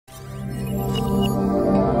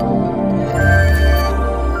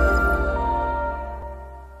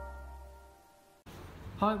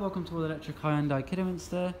Hi, welcome to All Electric Hyundai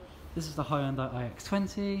Kidderminster. This is the Hyundai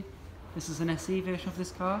ix20. This is an SE version of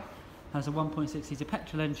this car. It has a 1.6 litre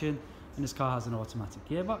petrol engine and this car has an automatic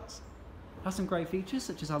gearbox. It has some great features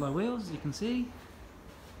such as alloy wheels, as you can see.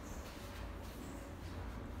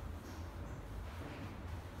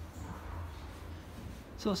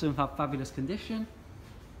 It's also in fabulous condition.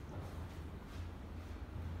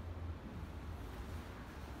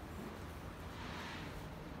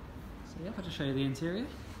 So yeah, if I just show you the interior.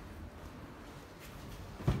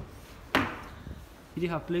 You do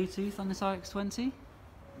have Bluetooth on this ix20.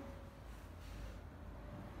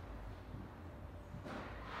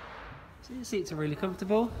 So your seats are really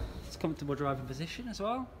comfortable. It's a comfortable driving position as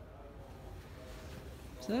well.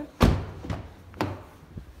 So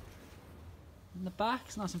in the back,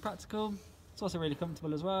 it's nice and practical. It's also really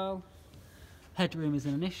comfortable as well. Headroom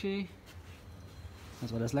isn't an issue,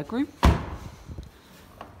 as well as legroom.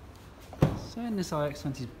 So in this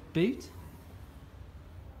ix20's boot,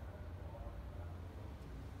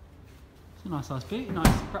 it's a nice size boot,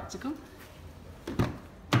 nice and practical.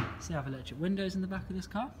 So you have electric windows in the back of this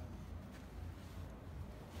car.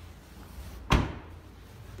 You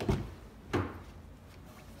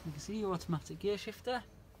can see your automatic gear shifter.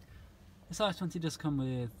 This ix20 does come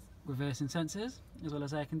with reversing sensors as well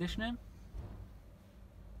as air conditioning.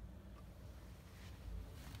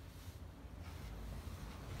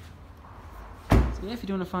 So yeah, if you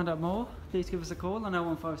do want to find out more, please give us a call on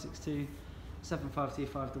 01562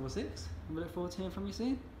 752566 and we look forward to hearing from you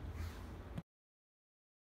soon.